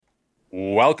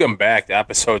Welcome back to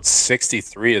episode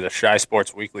 63 of the Shy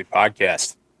Sports Weekly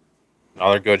podcast.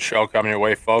 Another good show coming your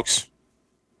way, folks.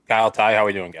 Kyle, Ty, how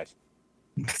we doing, guys?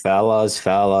 Fellas.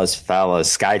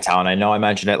 Skytown. I know I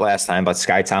mentioned it last time, but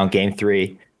Skytown game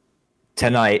 3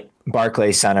 tonight,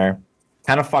 Barclays Center.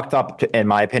 Kind of fucked up, in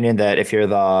my opinion, that if you're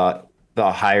the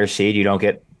higher seed, you don't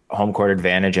get home court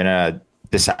advantage in a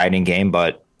deciding game.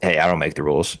 But hey, I don't make the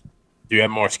rules. Do you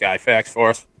have more Sky facts for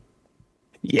us?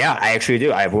 Yeah, I actually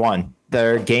do. I have one.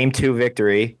 Their game 2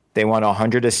 victory, they won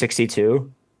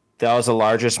 100-62. That was the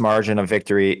largest margin of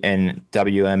victory in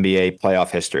WNBA playoff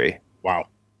history. Wow.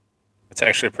 That's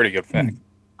actually a pretty good fact.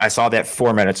 I saw that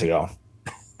 4 minutes ago.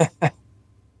 I'm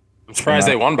surprised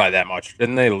they won by that much.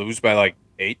 Didn't they lose by like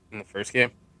 8 in the first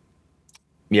game?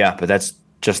 Yeah, but that's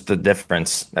just the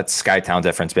difference. That's Skytown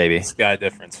difference, baby. Sky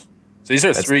difference. So these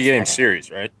are That's 3-game series,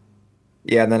 right?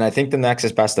 Yeah, and then I think the next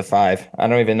is best of 5. I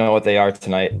don't even know what they are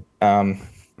tonight.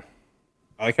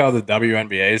 I like how the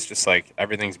WNBA is just like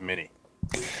everything's mini.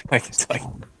 Like it's like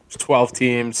 12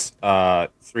 teams,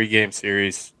 3-game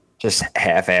series, Just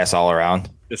half-ass all around.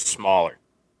 just smaller.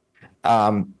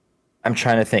 I'm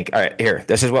trying to think. All right, here.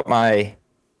 This is what my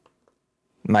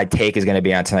take is going to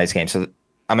be on tonight's game. So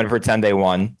I'm going to pretend they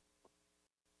won.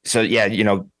 So yeah,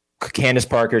 Candace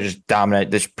Parker just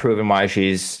dominant, just proving why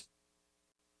she's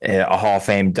a Hall of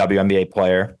Fame WNBA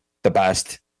player, the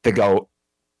best, the GOAT.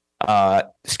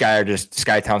 Sky are just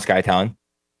Skytown.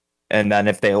 And then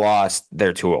if they lost,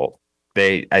 they're too old.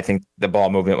 I think the ball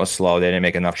movement was slow. They didn't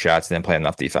make enough shots. They didn't play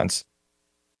enough defense.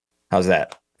 How's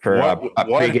that for a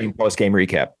pre-game, post-game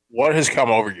recap? What has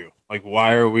come over you? Like,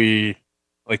 why are we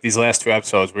like these last 2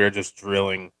 episodes? We are just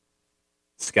drilling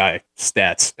Sky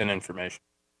stats and information.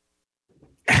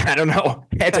 I don't know.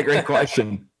 That's a great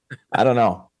question. I don't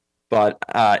know. But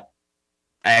I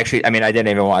didn't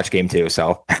even watch game 2,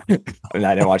 so I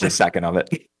didn't watch a second of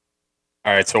it.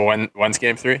 All right. So when's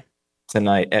game 3?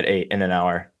 Tonight at 8 in an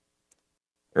hour.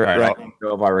 All right, Right in the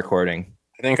middle of our recording.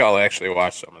 I think I'll actually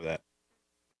watch some of that.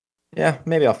 Yeah,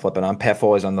 maybe I'll flip it on. Pat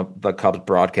Foley's on the Cubs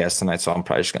broadcast tonight, so I'm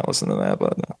probably just gonna listen to that.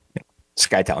 But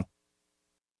Skytown.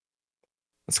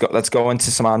 Let's go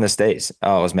into some on this days.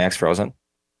 Oh, is Max frozen?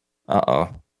 Uh-oh.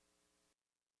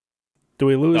 Do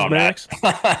we lose No, I'm Max?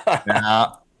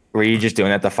 Nah. Were you just doing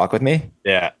that to fuck with me?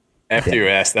 Yeah. After you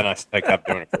asked, then I kept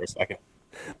doing it for a second.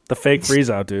 The fake freeze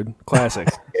out, dude. Classic.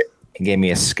 It gave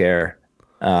me a scare.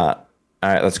 All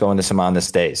right, let's go into some on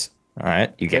this days. All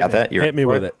right, you got that? Hit me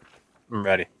with it. I'm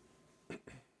ready.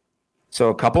 So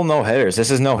a couple no hitters.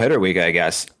 This is no hitter week, I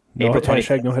guess. No, April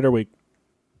hashtag no hitter week.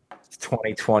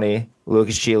 2020.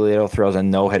 Lucas Giolito throws a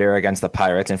no hitter against the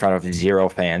Pirates in front of 0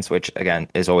 fans, which again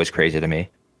is always crazy to me.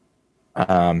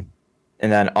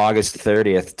 And then August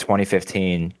 30th,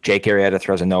 2015, Jake Arrieta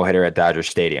throws a no hitter at Dodger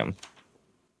Stadium.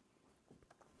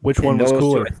 Which one was Those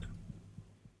cooler?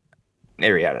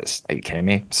 Arrieta's. Are you kidding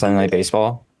me? Sunday Night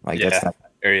Baseball? Like that's not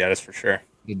Arrieta's for sure.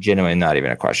 genuinely not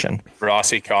even a question.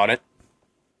 Rossi caught it.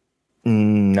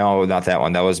 No, not that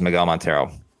one. That was Miguel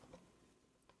Montero.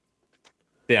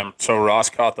 Damn. So Ross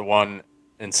caught the one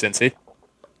in Cincy.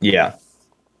 Yeah.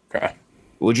 Okay.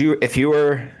 Would you, if you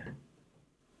were,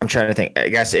 I'm trying to think, I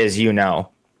guess as you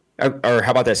know, or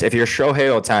how about this? If you're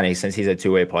Shohei Ohtani, since he's a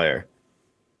two-way player,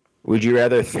 would you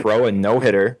rather throw a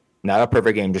no-hitter, not a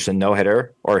perfect game, just a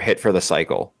no-hitter, or hit for the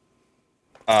cycle?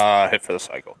 Hit for the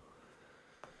cycle.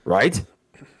 Right?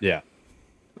 Yeah.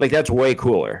 Like, that's way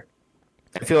cooler.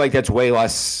 I feel like that's way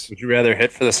less Would you rather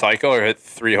hit for the cycle or hit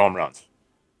 3 home runs?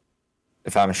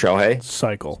 if I'm Shohei.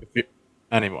 Cycle.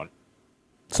 Anyone.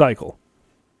 Cycle.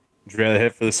 Would you rather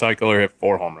hit for the cycle or hit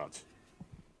 4 home runs?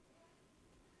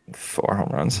 4 home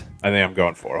runs. I think I'm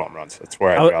going 4 home runs. That's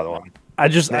where I draw the line. I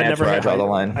That's never where I hit, draw the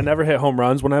line. I never hit home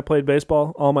runs when I played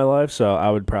baseball all my life, so I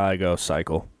would probably go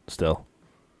cycle still.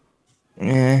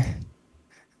 You're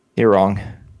wrong.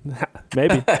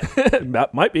 Maybe. That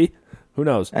might be. Who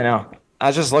knows? I know. I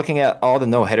was just looking at all the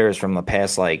no-hitters from the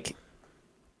past, like,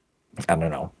 I don't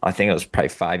know. I think it was probably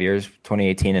 5 years,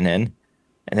 2018 and in.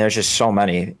 And there's just so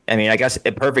many. I mean, I guess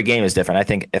a perfect game is different. I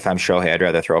think if I'm Shohei, I'd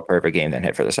rather throw a perfect game than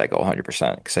hit for the cycle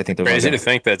 100%. Because I think there's Crazy to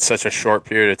think that such a short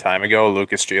period of time ago,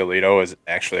 Lucas Giolito is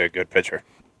actually a good pitcher.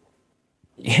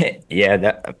 Yeah,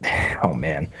 that. Oh,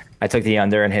 man. I took the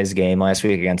under in his game last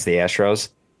week against the Astros.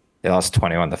 They lost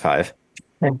 21-5.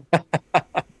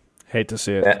 Hate to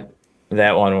see it.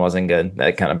 That one wasn't good.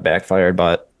 That kind of backfired,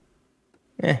 but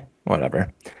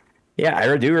whatever. Yeah,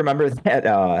 I do remember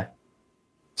that.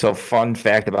 So fun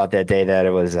fact about that day that it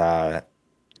was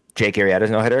Jake Arrieta's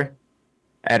no-hitter.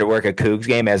 I had to work a Cougs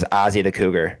game as Ozzy the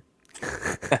Cougar.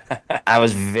 I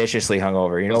was viciously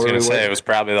hungover. You know, I was where going to we say were? it was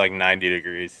probably like 90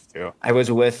 degrees, too. I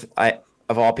was with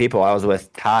of all people, I was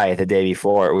with Ty the day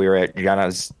before. We were at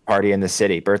Gianna's party in the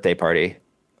city, birthday party.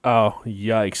 Oh,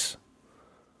 yikes.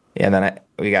 Yeah, and then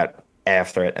we got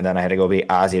after it, and then I had to go be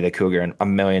Ozzy the Cougar in a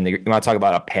million degrees. You want to talk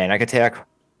about a panic attack?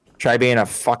 Try being a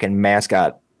fucking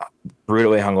mascot,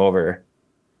 brutally hungover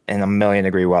in a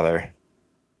million-degree weather.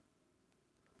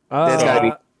 That's gotta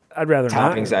be I'd rather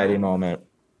top not. anxiety moment.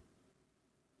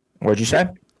 What'd you say?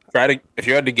 If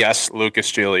you had to guess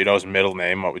Lucas Giolito's middle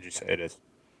name, what would you say it is?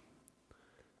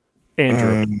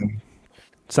 Andrew.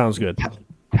 Sounds good.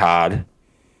 Todd.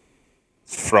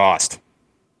 Frost.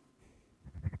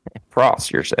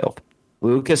 Frost yourself.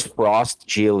 Lucas Frost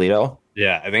Giolito.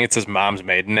 Yeah, I think it's his mom's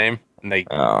maiden name, and they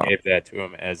Oh. gave that to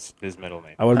him as his middle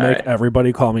name. I would All make right.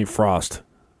 everybody call me Frost.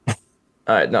 All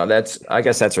right, no, I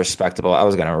guess that's respectable. I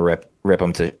was gonna rip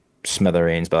him to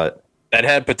smithereens, but That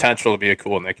had potential to be a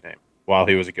cool nickname while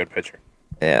he was a good pitcher.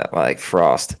 yeah, like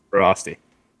Frost. Frosty.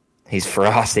 He's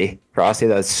Frosty. Frosty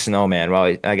the snowman.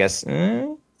 Well, I guess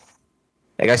you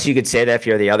could say that if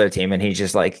you're the other team and he's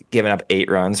just like giving up 8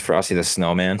 runs, Frosty the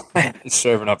snowman. He's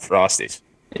serving up Frosties.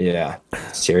 Yeah,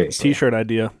 seriously. T-shirt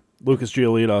idea. Lucas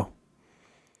Giolito.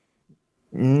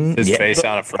 His Yeah, face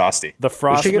on a Frosty. The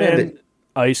Frost should get man, into-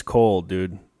 ice cold,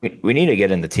 dude. we need to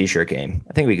get in the t-shirt make a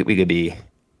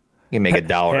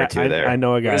 $1 Yeah, or two there. I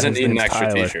know a guy. Doesn't His need an name's extra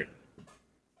Tyler. T-shirt.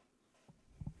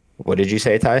 What did you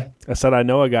say, Ty? I said I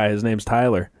know a guy. His name's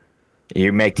Tyler.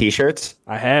 You make t-shirts?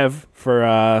 I have for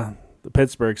the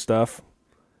Pittsburgh stuff.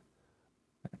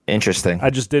 Interesting. I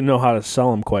just didn't know how to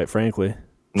sell them, quite frankly.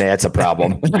 Yeah, that's a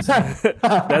problem.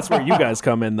 That's where you guys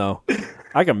come in, though.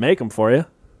 I can make them for you.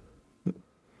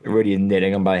 What are you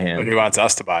knitting them by But hand? he wants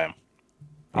us to buy him.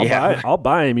 I'll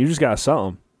buy them. You just gotta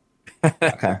sell them.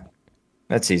 Okay.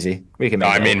 That's easy. We can No,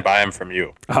 make I that mean work. buy him from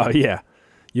you. Oh yeah,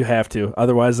 you have to.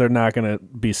 Otherwise, they're not gonna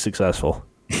be successful.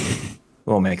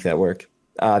 We'll make that work.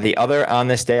 The other on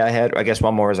this day I had, I guess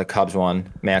one more is a Cubs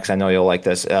one. Max, I know you'll like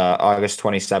this. August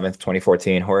 27th,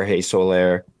 2014, Jorge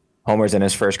Soler homers in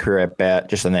his first career at bat.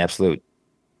 Just an absolute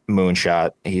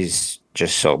moonshot. He's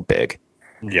just so big.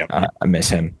 Yeah. I miss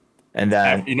him. And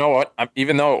then, You know what?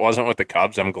 Even though it wasn't with the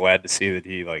Cubs, I'm glad to see that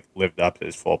he like lived up to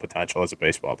his full potential as a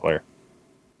baseball player.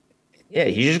 yeah,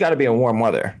 you just got to be in warm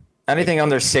weather. Anything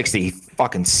under 60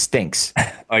 fucking stinks.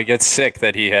 Like it's sick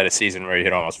that he had a season where he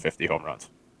hit almost 50 home runs.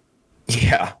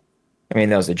 Yeah. I mean,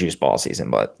 that was the juice ball season,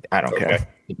 but I don't Okay. care.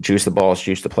 Juice the balls,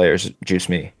 juice the players, juice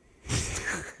me.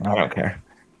 I don't care.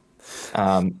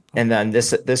 And then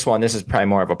this one, this is probably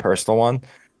more of a personal one.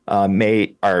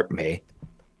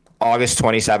 August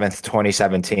 27th,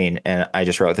 2017. And I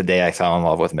just wrote the day I fell in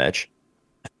love with Mitch.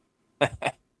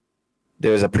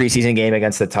 There was a preseason game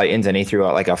against the Titans, and he threw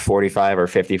out like a 45 or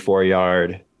 54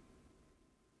 yard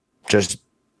just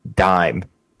dime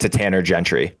to Tanner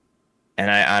Gentry.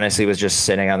 And I honestly was just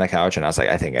sitting on the couch, and I was like,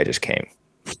 I think I just came.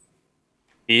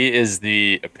 He is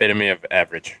the epitome of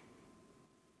average.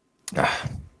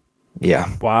 Yeah.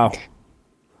 Wow.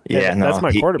 Yeah. No, that's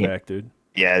my quarterback, dude.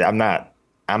 Yeah,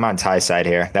 I'm on Ty's side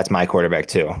here. That's my quarterback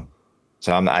too.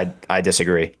 So I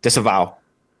disagree. Disavow.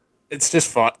 It's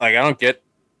just fun. Like I don't get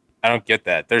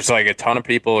that. There's like a ton of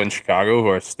people in Chicago who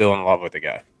are still in love with the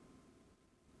guy,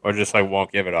 or just like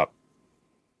won't give it up.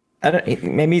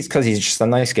 Maybe it's because he's just a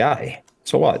nice guy.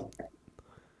 So what?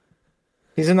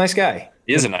 He's a nice guy.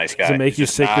 He is a nice guy. Does it make He's you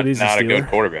just sick that he's a not a good Steeler?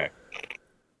 quarterback?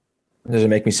 Does it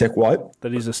make me sick? What?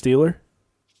 That he's a Steeler?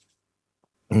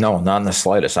 No, not in the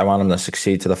slightest. I want him to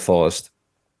succeed to the fullest.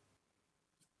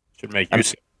 Should make you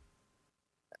sick.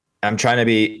 I'm trying to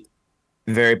be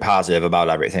very positive about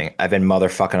everything. I've been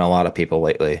motherfucking a lot of people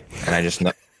lately, and I just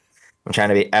know I'm trying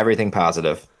to be everything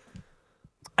positive.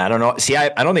 I don't know. See, I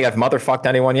don't think I've motherfucked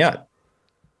anyone yet.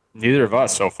 Neither of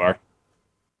us so far.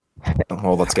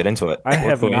 Well, let's get into it. I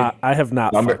have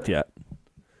not Number- fucked yet.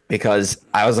 Because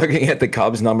I was looking at the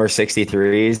Cubs number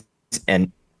 63s,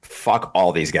 and fuck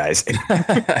all these guys.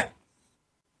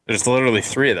 There's literally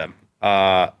 3 of them.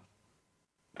 I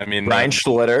mean, Brian the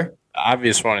Schlitter.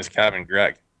 obvious one is Kevin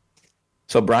Gregg.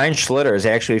 So Brian Schlitter is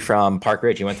actually from Park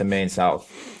Ridge. He went to Maine South.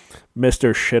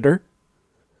 Mr. Shitter.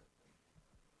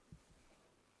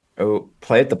 Oh,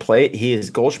 play at the plate.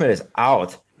 Goldschmidt is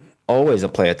out. Always a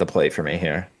play at the plate for me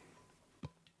here.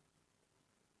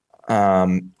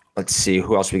 Let's see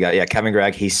who else we got. Yeah, Kevin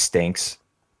Gregg. He stinks.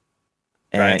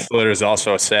 Brian And Flitter is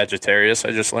also a Sagittarius.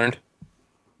 I just learned.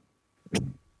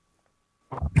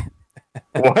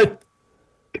 what?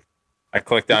 I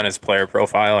clicked on his player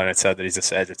profile and it said that he's a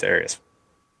Sagittarius.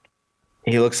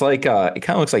 He looks like. He kind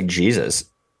of looks like Jesus.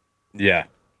 Yeah,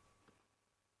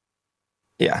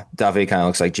 Yeah, Duffy kind of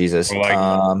looks like Jesus. Or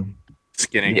like-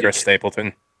 skinny Yeah. Chris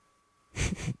Stapleton.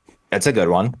 That's a good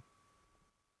one.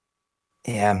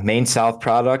 Yeah, Maine South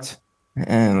product.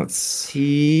 And let's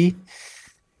see.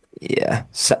 Yeah,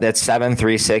 that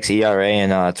 7.36 ERA in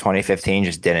 2015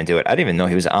 just didn't do it. I didn't even know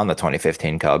he was on the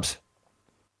 2015 Cubs.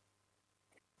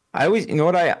 I always, you know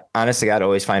what I honestly got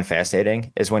always find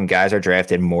fascinating is when guys are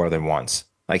drafted more than once.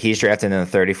 Like he's drafted in the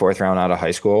 34th round out of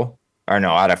high school, or no,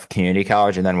 out of community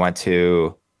college, and then went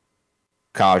to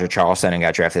college at Charleston and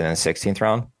got drafted in the 16th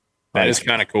round. That Like, is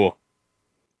kind of cool.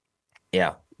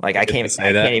 yeah, like I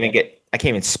I can't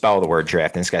even spell the word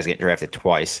draft, and this guy's getting drafted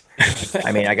twice.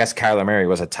 I mean, I guess Kyler Murray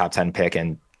was a top 10 pick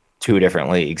in two different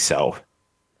leagues, so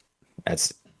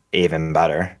that's even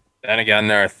better. Then again,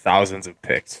 there are thousands of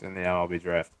picks in the MLB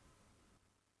draft.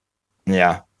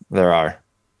 Yeah, there are.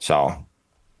 So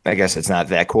I guess it's not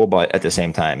that cool, but at the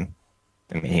same time,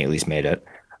 I mean, he at least made it.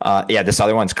 Yeah, this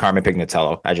other one's Carmen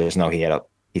Pignatello. I just know he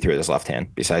threw his left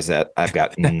hand. Besides that, I've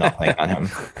got nothing on him.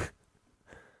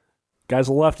 Guy's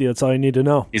a lefty. That's all you need to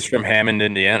know. He's from Hammond,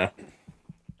 Indiana.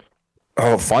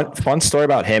 Oh, fun story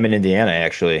about him in Indiana,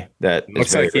 actually. That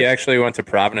Looks like he actually went to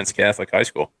Providence Catholic High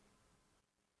School.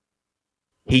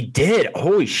 He did.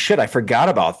 Holy shit, I forgot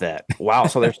about that. Wow.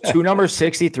 So there's two number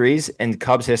 63s in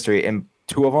Cubs history, and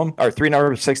two of them, or three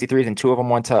number 63s, and two of them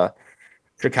went to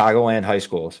Chicagoland high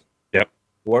schools. Yep.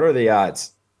 What are the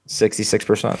odds?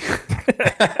 66%.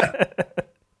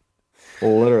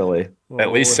 Literally.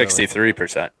 At least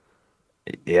 63%.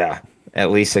 Yeah.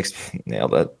 At least six.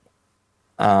 Nailed it.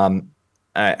 All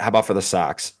right. How about for the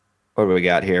Sox? What do we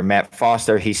got here? Matt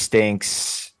Foster, he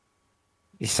stinks.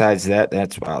 Besides that,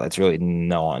 that's really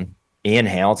no one. Ian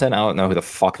Hamilton, I don't know who the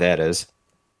fuck that is.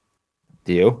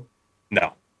 Do you?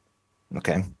 No.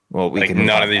 Okay. Well, we Like can.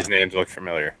 none of these names look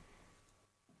familiar.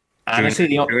 Honestly,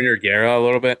 Junior Guerra a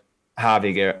little bit.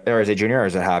 Javi Guerra, or is it Junior or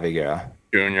is it Javi Guerra?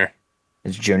 Junior.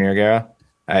 It's Junior Guerra.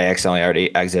 I accidentally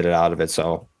already exited out of it,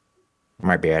 so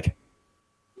my bad.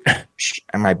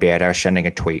 My bad. I was sending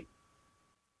a tweet.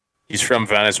 He's from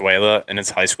Venezuela, and his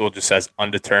high school just says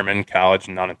undetermined college,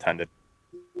 none attended.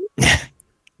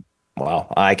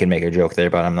 Wow, I can make a joke there,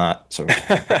 but I'm not. So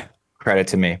credit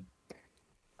to me.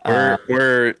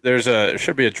 There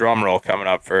should be a drum roll coming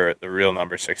up for the real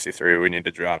number 63. We need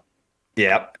to drop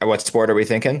Yeah. What sport are we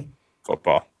thinking?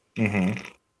 football. Mm-hmm.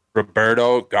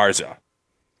 Roberto Garza.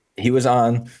 He was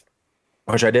on,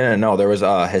 which I didn't know. There was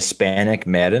a Hispanic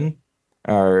Madden,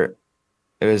 or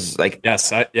it was like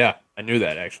Yes, I knew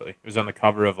that actually. It was on the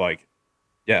cover of one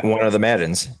of the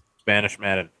Maddens. Spanish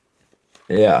Madden,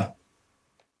 Yeah.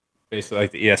 basically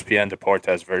like the ESPN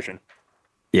Deportes version.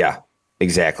 Yeah.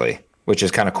 Exactly. Which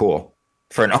is kind of cool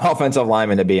for an offensive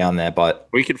lineman to be on that. But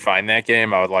We could find that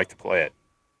game. I would like to play it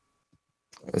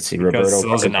let's see, because Roberto.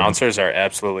 those announcers are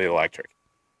absolutely electric.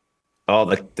 Oh,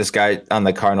 this guy on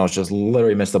the Cardinals just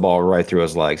literally missed the ball right through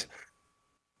his legs.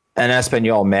 And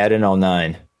Espanol, Madden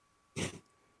 09.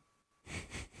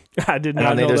 I did I not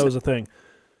don't think know that there's- was a thing.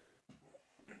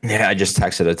 Yeah, I just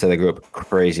texted it to the group.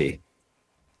 Crazy.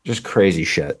 Just crazy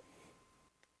shit.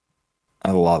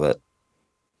 I love it.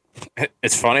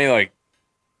 It's funny, like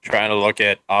trying to look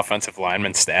at offensive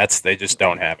lineman stats. They just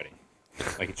don't have any.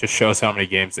 Like it just shows how many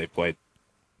games they played.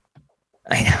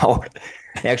 I know.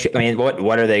 Actually, I mean,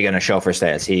 what are they going to show for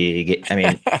stats?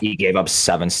 He gave up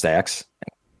 7 stacks.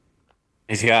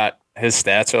 His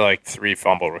stats are like 3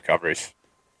 fumble recoveries,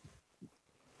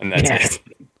 and that's Yeah. it.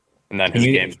 And then his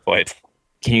games played.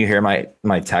 Can you hear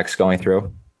my text going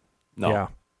through? No. Yeah,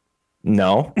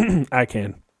 No. I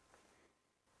can.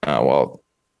 Well,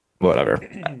 whatever.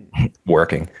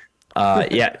 Working.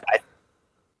 Yeah.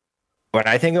 When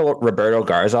I think of Roberto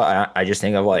Garza, I just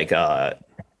think of like, I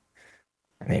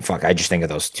just think of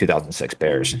those 2006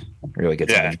 Bears. Really good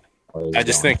Yeah. team. I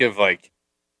just think of like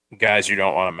guys you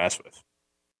don't want to mess with.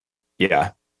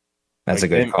 Yeah, that's Like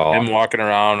a good call. Him walking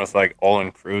around with like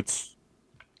Olin Kreutz,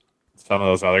 some of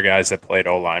those other guys that played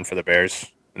O-line for the Bears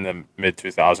in the mid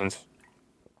 2000s.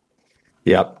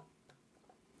 Yep.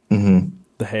 Mm-hmm.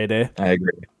 The heyday. I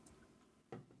agree.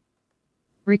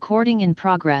 Recording in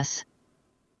progress.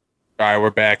 All right, we're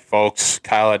back, folks.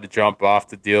 Kyle had to jump off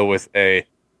to deal with a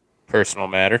personal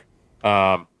matter.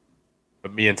 But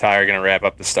me and Ty are going to wrap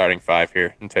up the starting 5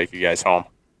 here and take you guys home.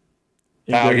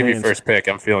 In Kyle, good give me hands. first pick.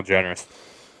 I'm feeling generous.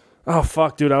 Oh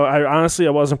fuck, dude! I honestly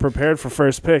wasn't prepared for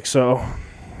first pick, so.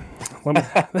 Let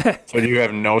me, So do you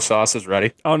have no sauces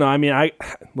ready? oh no, I mean I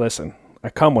listen. I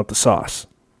come with the sauce.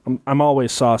 I'm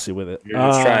always saucy with it. You're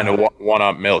just trying to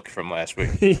one-up milk from last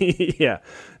week. Yeah,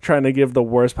 trying to give the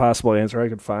worst possible answer I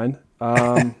could find.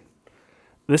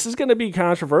 This is going to be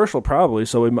controversial, probably,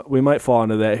 so we might fall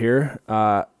into that here.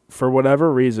 For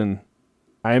whatever reason,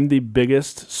 I am the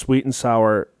biggest sweet and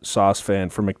sour sauce fan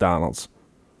for McDonald's.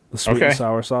 The sweet and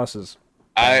sour sauces.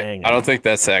 banging. I don't think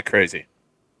that's that crazy.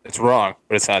 It's wrong,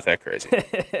 but it's not that crazy.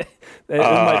 It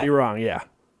might be wrong. Yeah.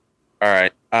 All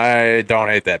right. I don't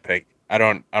hate that pick. I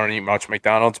don't eat much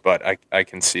McDonald's, but I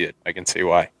can see it. I can see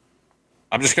why.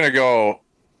 I'm just gonna go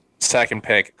second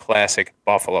pick, classic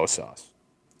buffalo sauce.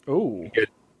 Ooh. Get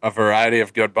a variety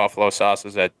of good buffalo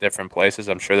sauces at different places.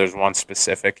 I'm sure there's one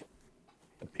specific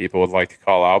that people would like to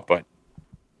call out, but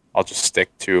I'll just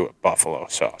stick to buffalo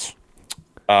sauce.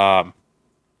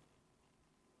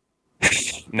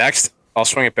 Next, I'll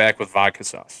swing it back with vodka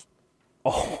sauce.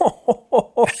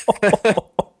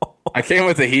 I came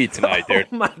with the heat tonight, dude.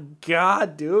 Oh my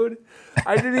god, dude!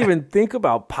 I didn't even think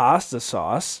about pasta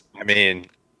sauce. I mean,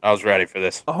 I was ready for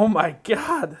this. Oh my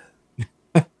god!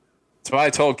 That's why I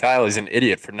told Kyle he's an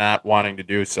idiot for not wanting to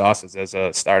do sauces as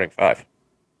a starting five.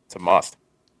 It's a must.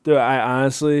 Dude, I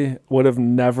honestly would have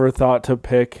never thought to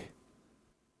pick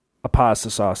a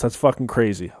pasta sauce. That's fucking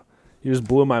crazy. You just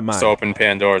blew my mind. Just open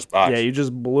Pandora's box. Yeah, you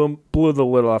just blew the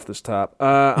lid off this top.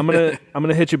 I'm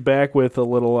gonna hit you back with a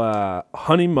little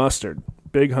honey mustard.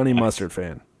 Big honey mustard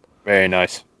fan. Very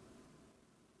nice.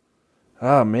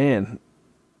 Oh man,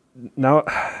 now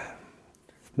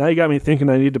you got me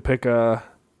thinking. I need to pick a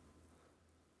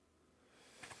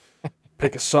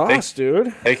sauce,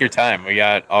 dude. Take your time. We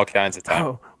got all kinds of time.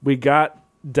 Oh, we got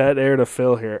dead air to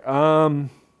fill here.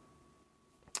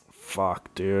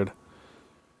 Fuck, dude.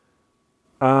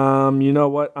 You know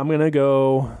what? I'm gonna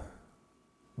go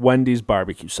Wendy's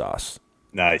barbecue sauce.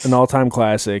 Nice. An all-time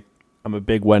classic. I'm a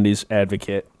big Wendy's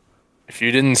advocate. If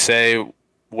you didn't say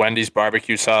Wendy's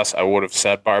barbecue sauce, I would have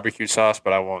said barbecue sauce,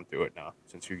 but I won't do it now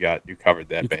since you covered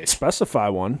that You can base. specify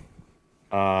one.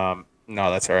 No,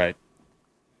 that's all right.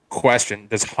 Question: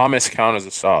 does hummus count as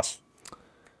a sauce?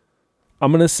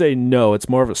 I'm gonna say no. It's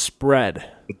more of a spread.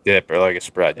 A dip or like a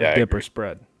spread? Yeah. I Dip or agree.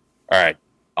 spread. All right.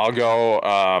 I'll go.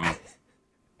 I'm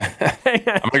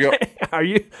gonna go. Are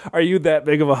you that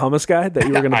big of a hummus guy that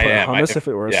you were gonna I put am. hummus if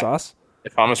it were a Yeah. sauce?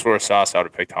 If hummus were a sauce, I would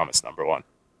have picked hummus number one.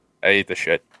 I eat the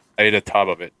shit. I eat a tub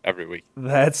of it every week.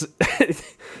 That's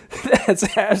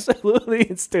absolutely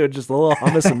dude. Just a little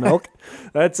hummus and milk.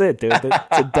 That's it, dude. It's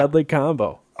a deadly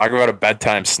combo. I'll go out a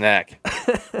bedtime snack.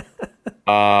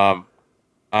 I'm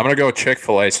gonna go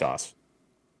Chick-fil-A sauce.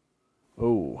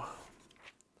 Ooh.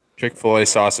 Chick-fil-A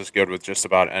sauce is good with just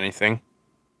about anything.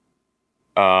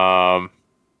 Man.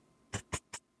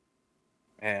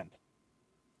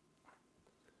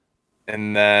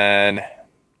 And then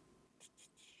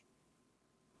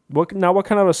What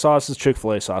kind of a sauce is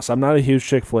Chick-fil-A sauce? I'm not a huge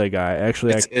Chick-fil-A guy.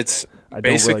 Actually, it's I don't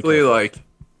really basically care. like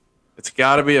it's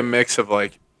got to be a mix of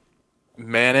like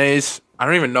mayonnaise. I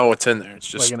don't even know what's in there. It's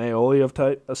just like an aioli of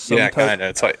type. yeah, kind of.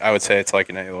 It's like I would say it's like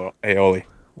an aioli.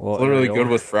 Well, It's literally aioli. good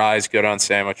with fries, good on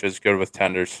sandwiches, good with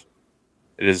tenders.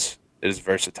 It is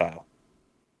versatile.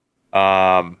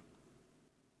 Man,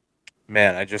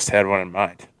 I just had one in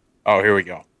mind. Oh, here we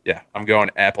go. Yeah, I'm going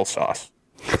applesauce.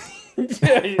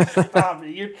 Yeah, stop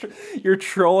it. You're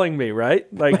trolling me,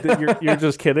 right? Like you're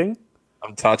just kidding.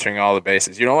 I'm touching all the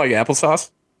bases. You don't like applesauce?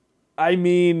 I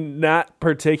mean, not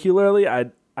particularly.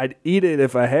 I'd eat it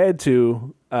if I had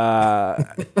to. Dude,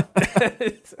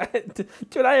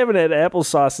 I haven't had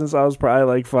applesauce since I was probably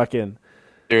like fucking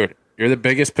Dude, you're the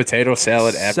biggest potato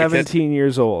salad advocate. 17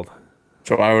 years old.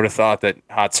 So I would have thought that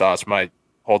hot sauce might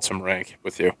hold some rank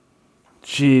with you.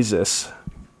 Jesus.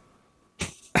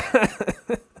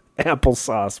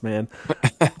 Applesauce, man.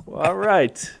 Well, all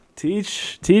right.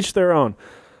 Teach their own.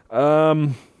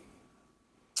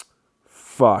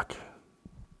 Fuck.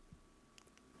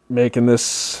 Making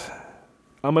this.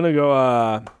 I'm gonna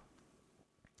go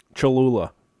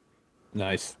Cholula.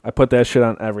 Nice. I put that shit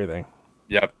on everything.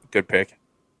 Yep, good pick.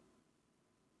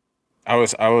 I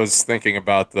was thinking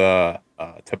about the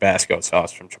Tabasco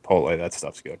sauce from Chipotle. That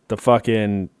stuff's good.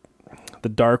 The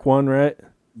dark one, right?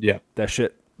 Yeah. That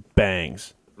shit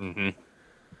bangs. Mm-hmm.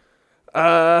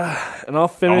 And I'll I'm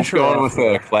finish her going off.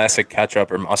 with a classic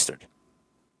ketchup or mustard.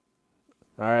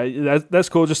 All right, that's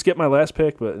cool. Just skip my last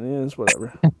pick, but yeah, it's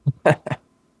whatever.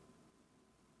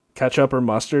 Ketchup or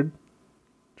mustard?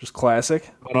 Just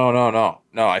classic? No.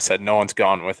 I said no one's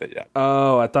gone with it yet.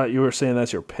 Oh, I thought you were saying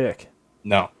that's your pick.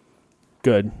 No.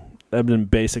 Good. That'd been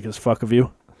basic as fuck of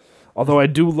you. Although I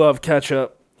do love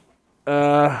ketchup.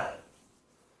 Let's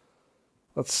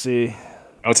see.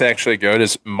 What's actually good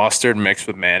is mustard mixed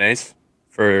with mayonnaise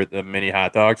for the mini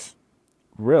hot dogs.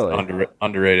 Really?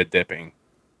 Underrated dipping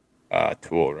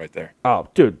tool right there. Oh,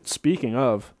 dude, speaking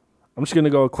of, I'm just going to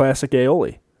go with classic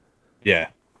aioli. Yeah.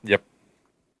 Yep.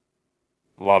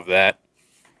 Love that.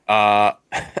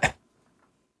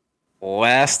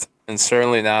 Last and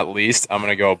certainly not least, I'm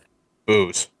going to go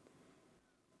booze.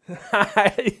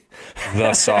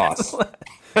 The sauce.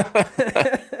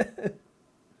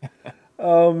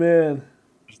 Oh man,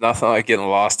 There's nothing like getting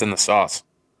lost in the sauce.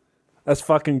 that's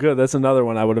fucking good. That's another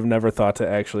one I would have never thought to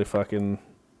actually fucking.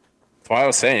 That's why I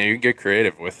was saying you can get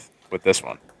creative with this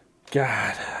one.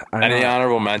 God, Any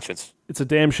honorable mentions? it's a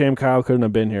damn shame Kyle couldn't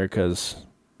have been here because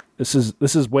this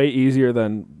is way easier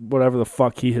than whatever the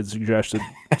fuck he had suggested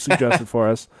for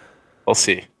us. We'll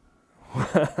see.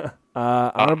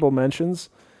 Honorable mentions: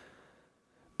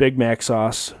 Big Mac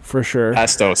sauce for sure.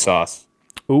 Pesto sauce.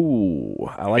 Ooh,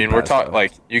 I like. I mean, we're pesto. talking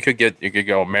like you could go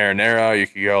marinara, you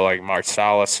could go like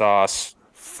marsala sauce.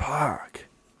 Fuck.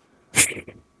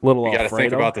 Little You got to think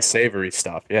Alfredo. about the savory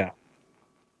stuff. Yeah,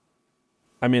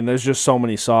 I mean, there's just so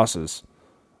many sauces.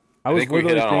 I was think we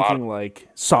hit literally on a lot. thinking like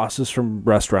sauces from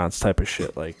restaurants type of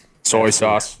shit. Like soy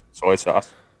sauce.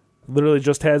 literally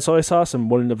just had soy sauce and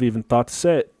wouldn't have even thought to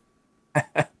say it.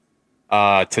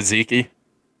 Tzatziki.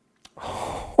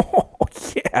 Oh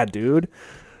yeah, dude.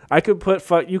 You could put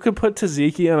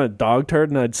tzatziki on a dog turd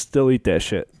and I'd still eat that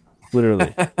shit.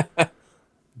 Literally.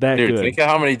 That Dude, good. think of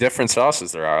how many different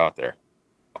sauces there are out there.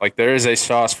 Like there is a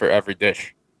sauce for every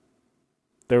dish.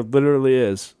 There literally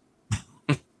is.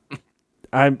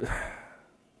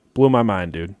 Blew my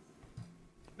mind, dude.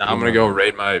 Now I'm gonna go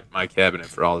raid my cabinet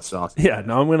for all the sauces. Yeah,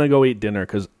 now I'm gonna go eat dinner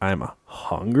because I'm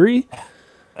hungry.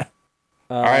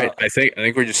 All right, I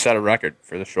think we just set a record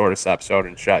for the shortest episode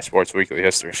in Shy Sports Weekly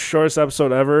history. Shortest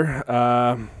episode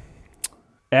ever.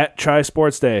 At Chai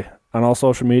Sports Day on all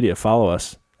social media. Follow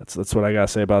us. That's what I gotta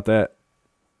say about that.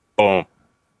 Boom.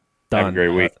 Done. Have a great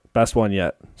week. Best one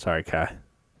yet. Sorry, Kai.